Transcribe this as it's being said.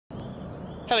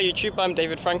Hello YouTube, I'm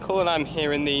David Frankel and I'm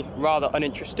here in the rather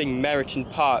uninteresting Meriton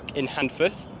Park in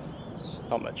Handforth.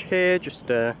 Not much here, just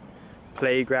a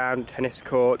playground, tennis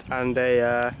court and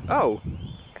oh,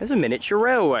 there's a miniature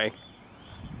railway.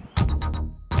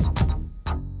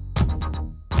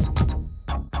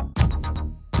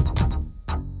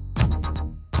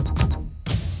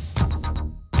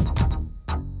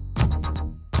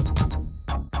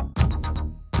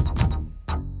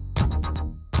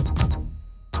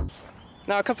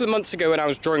 Now, a couple of months ago when I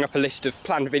was drawing up a list of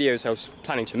planned videos I was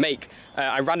planning to make,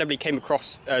 I randomly came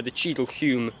across the Cheadle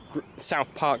Hulme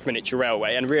South Park miniature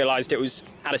railway and realised it was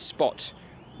at a spot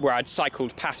where I'd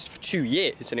cycled past for 2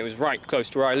 years and it was right close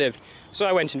to where I lived. So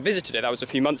I went and visited it. That was a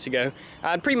few months ago,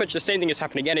 and pretty much the same thing has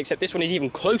happened again, except this one is even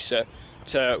closer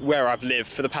to where I've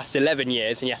lived for the past 11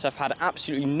 years, and yet I've had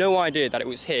absolutely no idea that it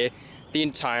was here the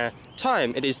entire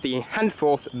time. It is the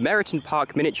Handforth Meriton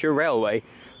Park miniature railway.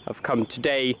 I've come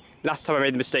today. Last time I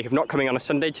made the mistake of not coming on a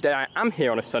Sunday. Today I am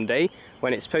here on a Sunday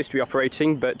when it's supposed to be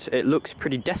operating, but it looks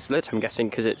pretty desolate, I'm guessing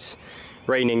because it's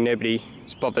raining. Nobody's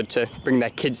bothered to bring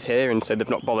their kids here, and so they've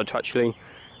not bothered to actually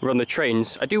run the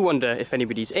trains. I do wonder if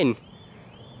anybody's in.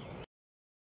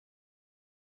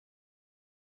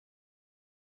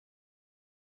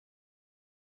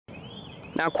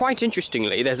 Now, quite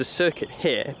interestingly, there's a circuit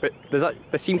here, but there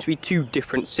seems to be two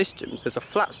different systems. There's a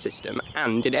flat system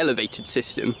and an elevated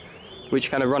system,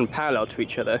 which kind of run parallel to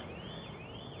each other.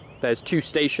 There's two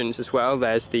stations as well.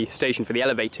 There's the station for the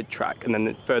elevated track, and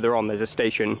then further on there's a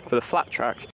station for the flat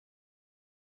track.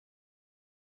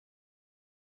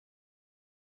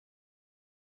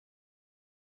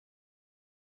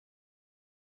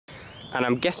 And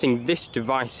I'm guessing this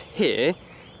device here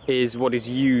is what is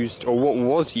used, or what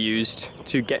was used,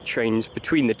 to get trains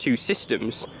between the two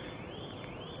systems.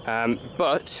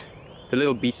 But the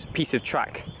little piece of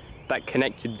track that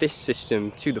connected this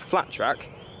system to the flat track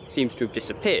seems to have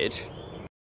disappeared.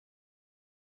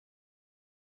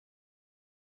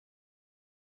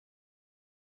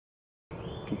 You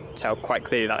can tell quite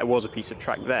clearly that there was a piece of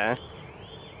track there.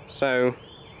 So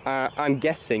I'm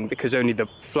guessing, because only the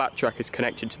flat track is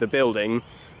connected to the building,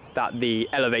 that the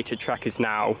elevated track is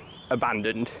now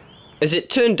abandoned. As it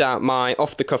turned out, my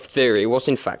off-the-cuff theory was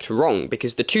in fact wrong,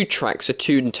 because the two tracks are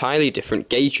two entirely different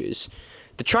gauges.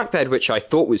 The track bed, which I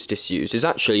thought was disused, is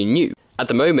actually new. At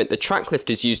the moment, the track lift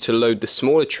is used to load the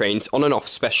smaller trains on and off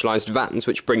specialised vans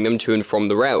which bring them to and from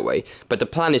the railway, but the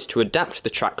plan is to adapt the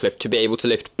track lift to be able to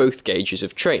lift both gauges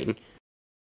of train.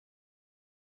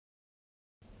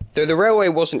 Though the railway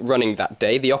wasn't running that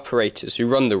day, the operators who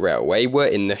run the railway were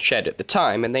in the shed at the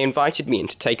time, and they invited me in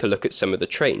to take a look at some of the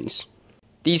trains.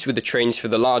 These were the trains for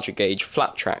the larger gauge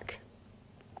flat track.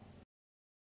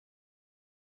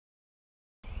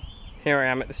 Here I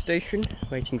am at the station,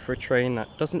 waiting for a train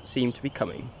that doesn't seem to be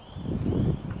coming.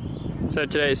 So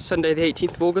today is Sunday the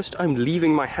 18th of August. I'm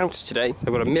leaving my house today.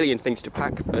 I've got a million things to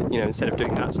pack, but instead of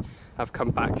doing that, I've come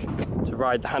back to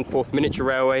ride the Handforth miniature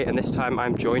railway, and this time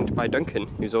I'm joined by Duncan,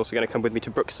 who's also going to come with me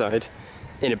to Brookside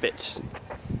in a bit.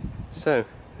 So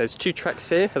there's two tracks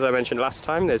here, as I mentioned last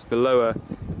time. There's the lower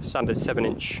standard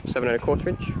 7-inch, 7¼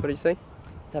 inch, what did you say?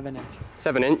 7-inch.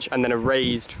 7-inch, and then a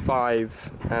raised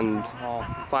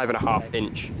 5.5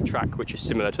 inch track, which is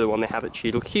similar to the one they have at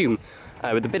Cheadle Hulme.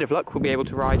 With a bit of luck, we'll be able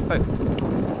to ride both.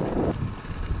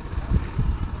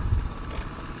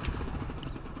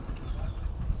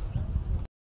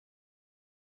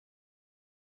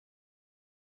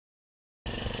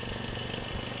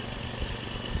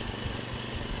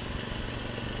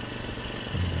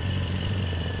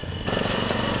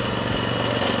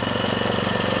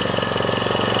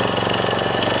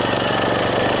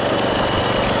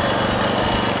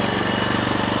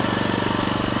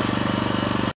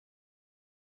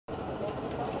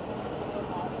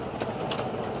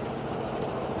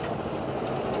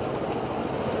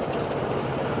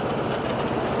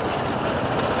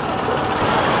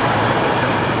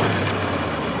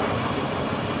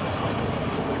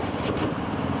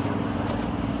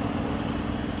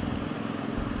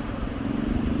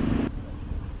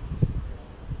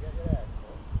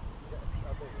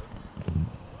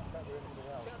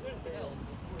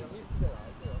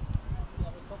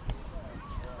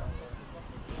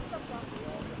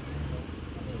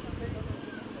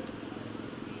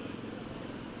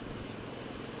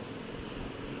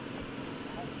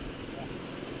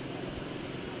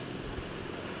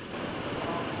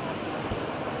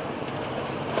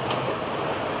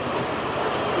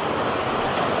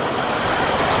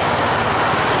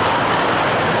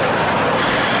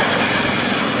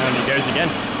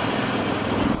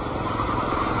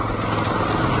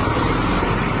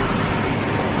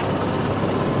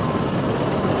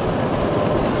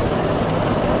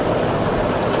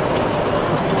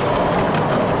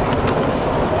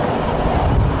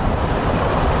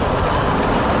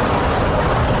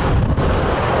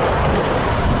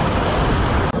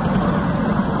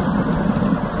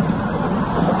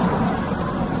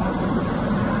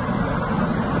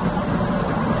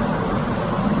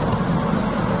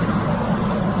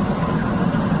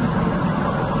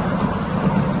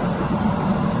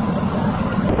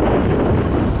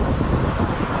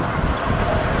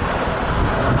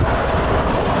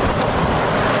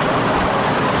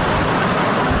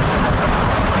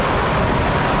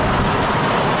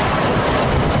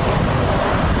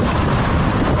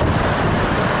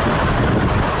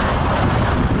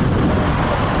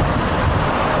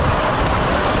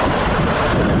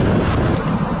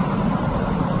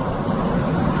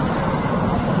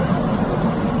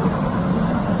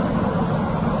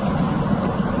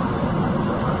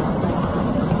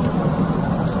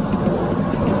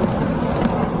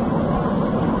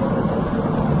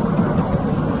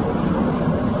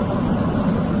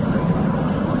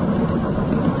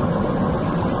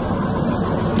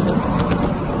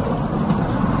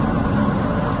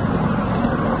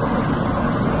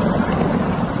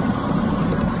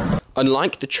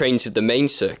 Unlike the trains of the main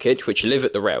circuit, which live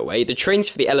at the railway, the trains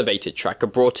for the elevated track are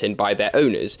brought in by their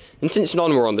owners, and since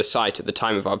none were on the site at the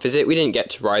time of our visit, we didn't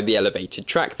get to ride the elevated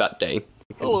track that day.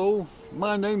 Hello,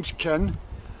 my name's Ken.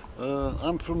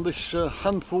 I'm from this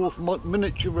Handforth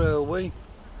miniature railway.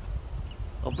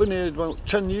 I've been here about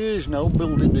 10 years now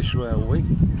building this railway.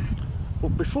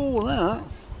 But before that,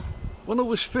 when I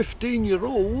was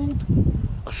 15-year-old,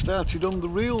 I started on the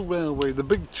real railway, the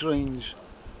big trains,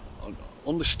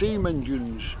 on the steam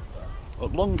engines at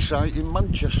Longsight in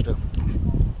Manchester.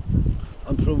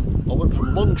 And I went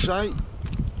from Longsight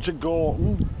to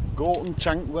Gorton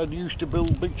Tank, where they used to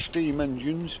build big steam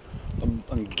engines,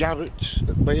 and Garrett's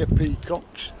at Bay of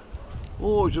Peacocks.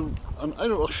 And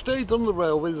I stayed on the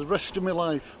railway the rest of my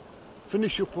life.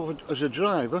 Finished up as a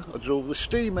driver. I drove the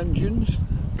steam engines,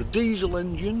 the diesel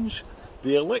engines,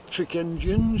 the electric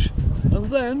engines, and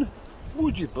then,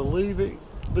 would you believe it,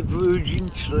 the Virgin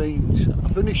trains. I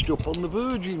finished up on the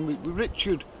Virgin with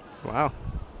Richard. Wow.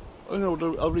 I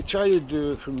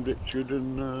retired from Richard,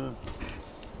 and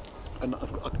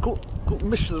I couldn't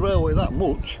miss the railway that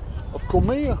much. I've come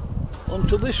here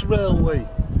onto this railway.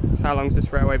 So how long's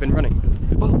this railway been running?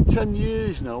 About 10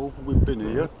 years now we've been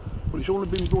here, but it's only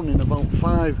been running about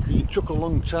 5 because it took a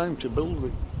long time to build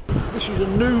it. This is a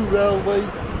new railway,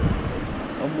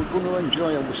 and we're going to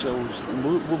enjoy ourselves, and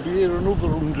we'll be here another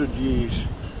 100 years.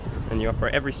 And you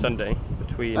operate every Sunday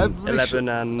between 11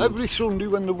 and... Every Sunday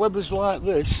when the weather's like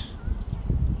this,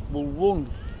 we'll run.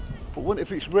 But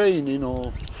if it's raining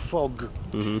or fog,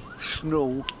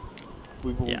 snow,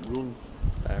 we won't run.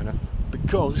 Fair enough.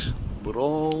 Because we're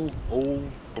all old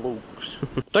blokes.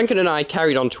 Duncan and I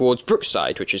carried on towards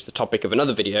Brookside, which is the topic of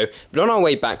another video, but on our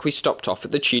way back we stopped off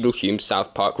at the Cheadle Hulme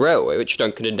South Park Railway, which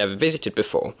Duncan had never visited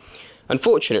before.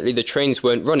 Unfortunately, the trains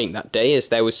weren't running that day as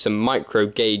there was some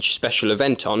micro-gauge special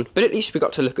event on, but at least we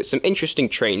got to look at some interesting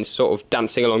trains sort of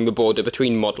dancing along the border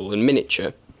between model and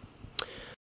miniature.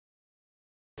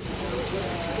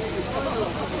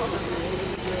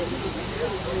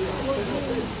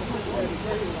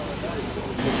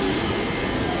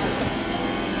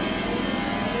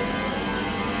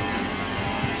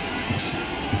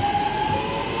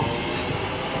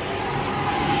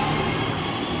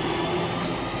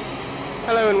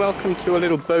 Hello and welcome to a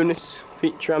little bonus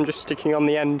feature I'm just sticking on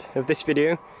the end of this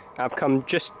video. I've come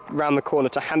just round the corner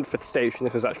to Handforth Station.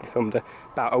 This was actually filmed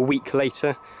about a week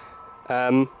later.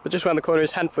 But just round the corner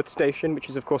is Handforth Station, which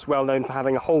is of course well known for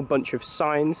having a whole bunch of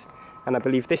signs, and I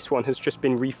believe this one has just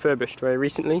been refurbished very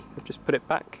recently. I've just put it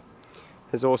back.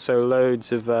 There's also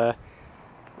loads of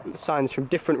signs from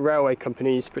different railway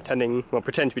companies pretend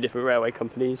to be different railway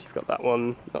companies. You've got that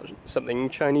one, something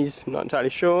Chinese, I'm not entirely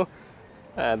sure.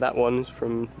 That one's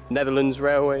from Netherlands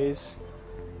Railways,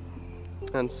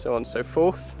 and so on and so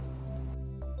forth.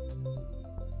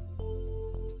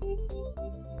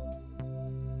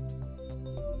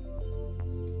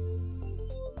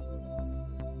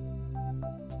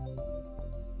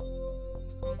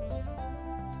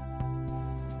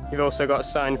 You've also got a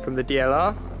sign from the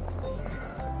DLR,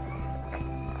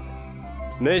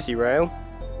 Merseyrail,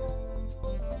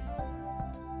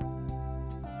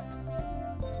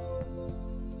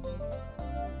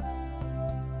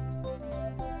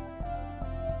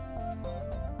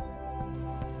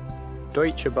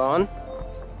 Deutsche Bahn,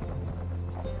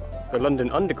 the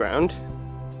London Underground,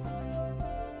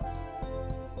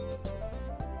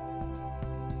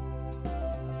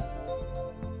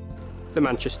 the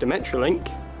Manchester Metrolink,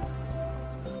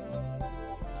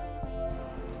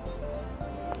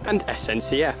 and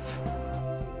SNCF.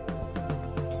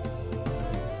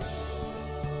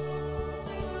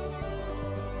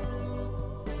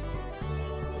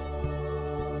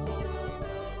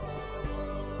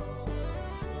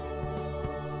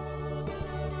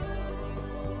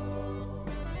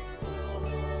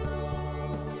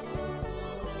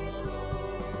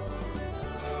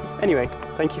 Anyway,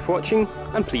 thank you for watching,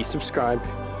 and please subscribe.